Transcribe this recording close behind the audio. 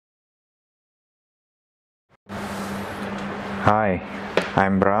Hi,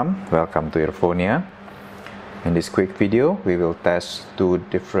 I'm Bram. Welcome to Earphonia. In this quick video, we will test two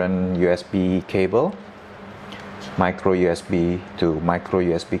different USB cable, micro USB to micro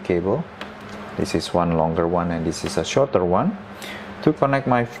USB cable. This is one longer one and this is a shorter one, to connect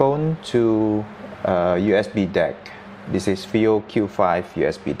my phone to USB DAC. This is Fiio Q5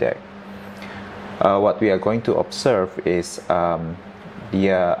 USB DAC. What we are going to observe is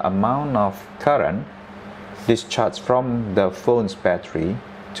the amount of current discharge from the phone's battery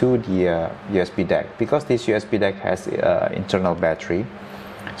to the USB DAC. Because this USB DAC has internal battery,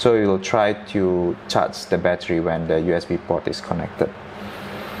 so we will try to charge the battery when the USB port is connected.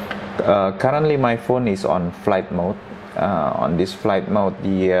 Currently my phone is on flight mode. On this flight mode,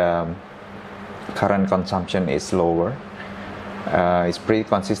 the current consumption is lower. It's pretty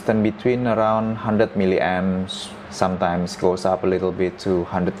consistent between around 100 milliamps, sometimes goes up a little bit to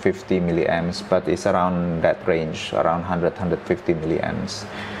 150 milliamps, but it's around that range, around 100-150 milliamps.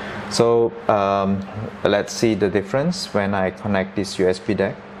 So let's see the difference when I connect this USB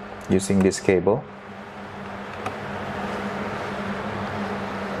DAC using this cable.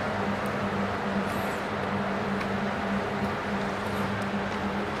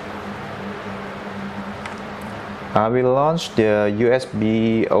 I will launch the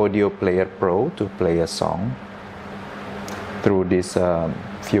USB Audio Player Pro to play a song through this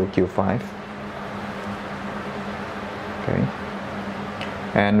Fiio Q5. Okay,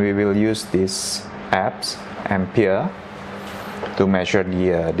 and we will use this apps Ampere to measure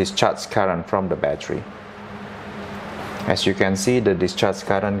the discharge current from the battery. As you can see, the discharge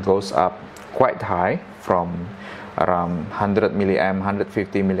current goes up quite high, from around 100 milliamp,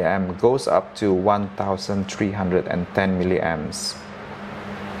 150 milliamp, goes up to 1310 milliamps.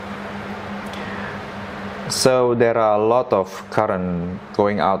 So there are a lot of current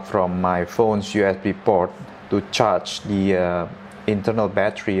going out from my phone's USB port to charge the internal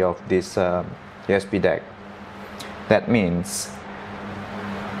battery of this USB DAC. That means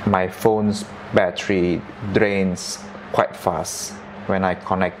my phone's battery drains quite fast when I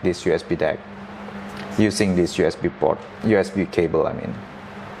connect this USB DAC using this USB cable, I mean.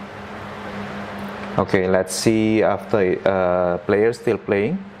 Okay, let's see after player still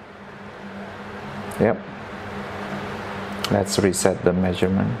playing. Yep. Let's reset the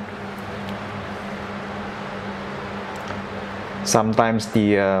measurement. Sometimes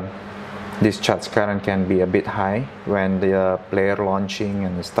the discharge current can be a bit high when the player launching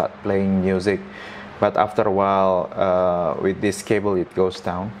and start playing music, but after a while with this cable it goes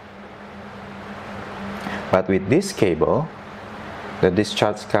down. But with this cable, the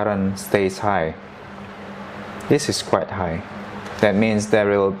discharge current stays high. This is quite high. That means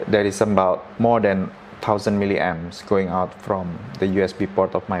there is about more than 1000 milliamps going out from the USB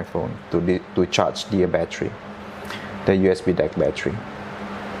port of my phone to charge the battery, the USB DAC battery.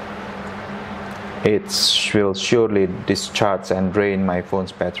 It will surely discharge and drain my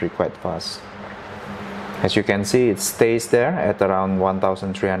phone's battery quite fast. As you can see, it stays there at around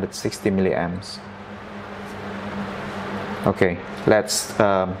 1360 milliamps. Okay, let's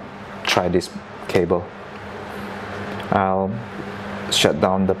try this cable. I'll shut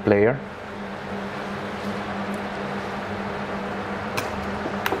down the player.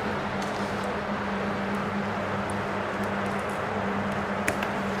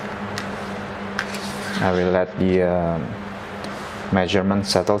 I will let the measurement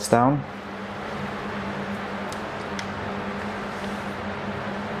settles down.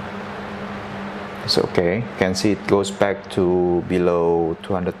 It's okay. You can see it goes back to below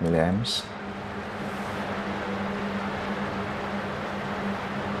 200 milliamps.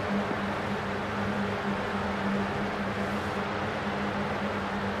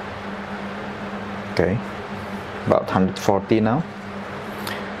 Okay, about 140 now.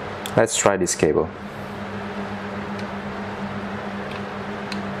 Let's try this cable.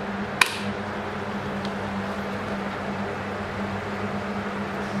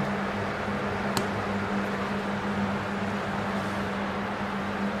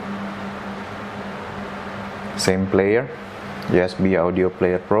 Same player, USB Audio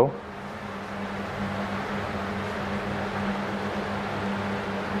Player Pro.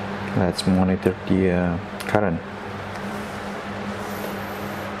 Let's monitor the current.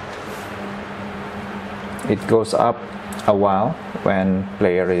 It goes up a while when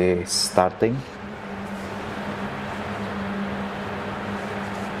player is starting.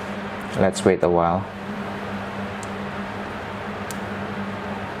 Let's wait a while.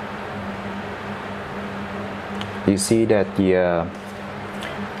 You see that the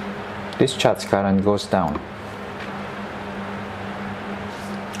discharge current goes down.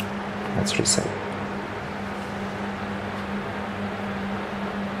 Let's reset.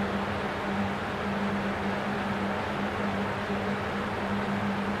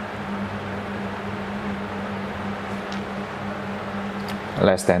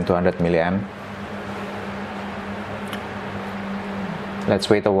 less than 200 milliamp. Let's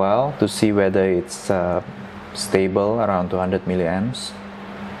wait a while to see whether it's stable around 200 milliamps.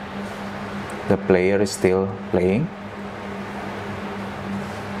 The player is still playing.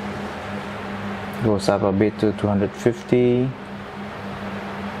 Goes up a bit to 250.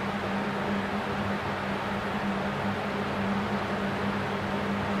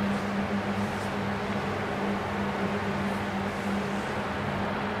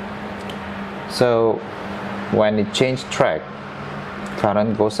 So when it changes track,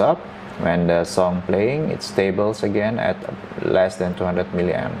 current goes up. When the song playing, it stables again at less than 200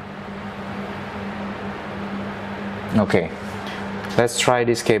 milliamp. Okay, let's try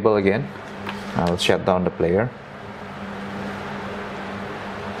this cable again. I'll shut down the player.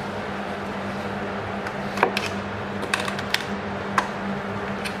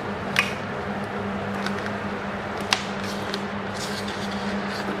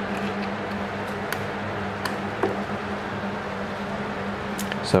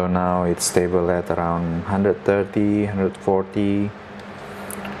 So now it's stable at around 130, 140.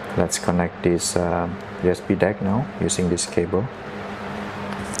 Let's connect this USB DAC now using this cable.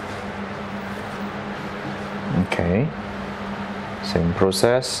 Okay, same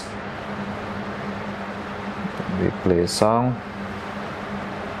process. We play a song.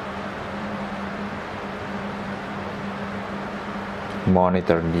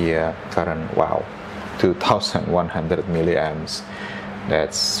 Monitor the current. Wow, 2100 milliamps.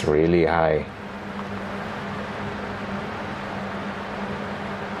 That's really high.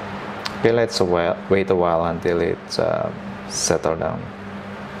 Okay, let's wait a while until it settles down.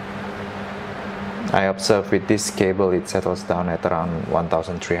 I observe with this cable it settles down at around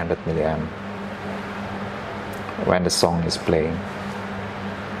 1300 milliamp when the song is playing.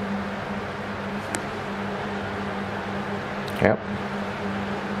 Yep.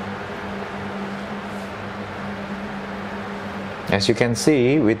 As you can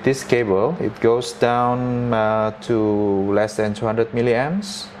see, with this cable, it goes down to less than 200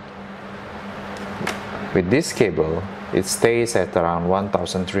 milliamps. With this cable, it stays at around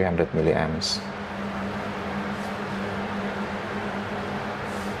 1300 milliamps.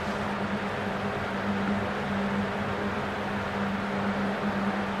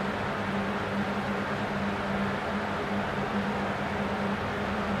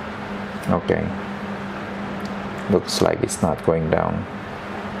 Okay. Looks like it's not going down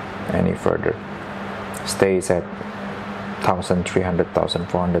any further. Stays at 1300,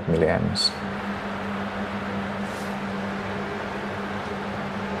 1400 milliamps.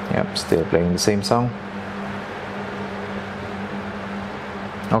 Yep, still playing the same song.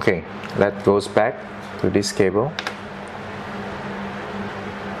 Okay, that goes back to this cable.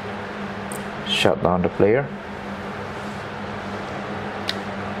 Shut down the player.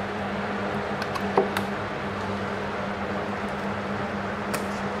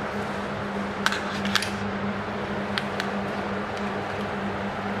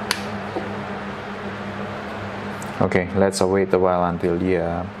 Okay, let's wait a while until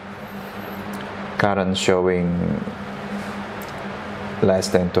the current showing less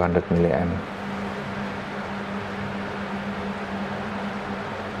than 200 milliamp.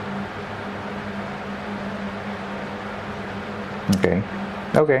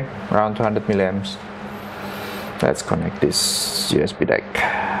 Okay, around 200 milliamps. Let's connect this USB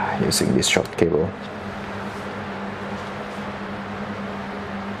DAC using this short cable.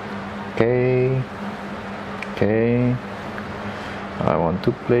 Okay, I want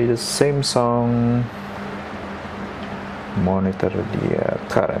to play the same song. Monitor the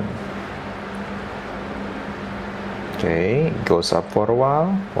current. Okay, it goes up for a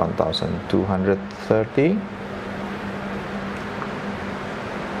while, 1230.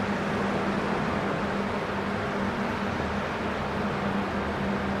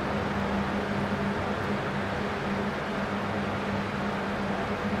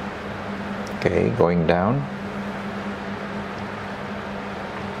 Okay, going down.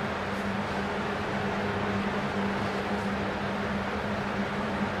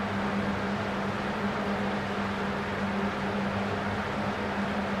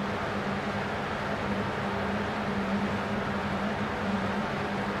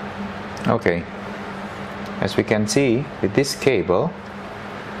 Okay, as we can see with this cable,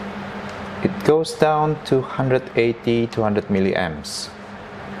 it goes down to 180, 200 milliamps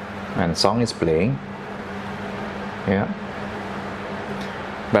when song is playing. Yeah,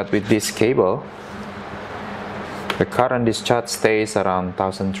 but with this cable, the current discharge stays around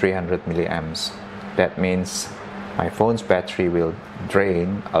 1300 milliamps. That means my phone's battery will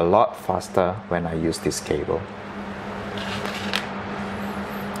drain a lot faster when I use this cable.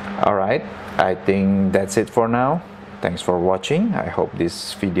 Alright, I think that's it for now. Thanks for watching. I hope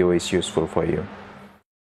this video is useful for you.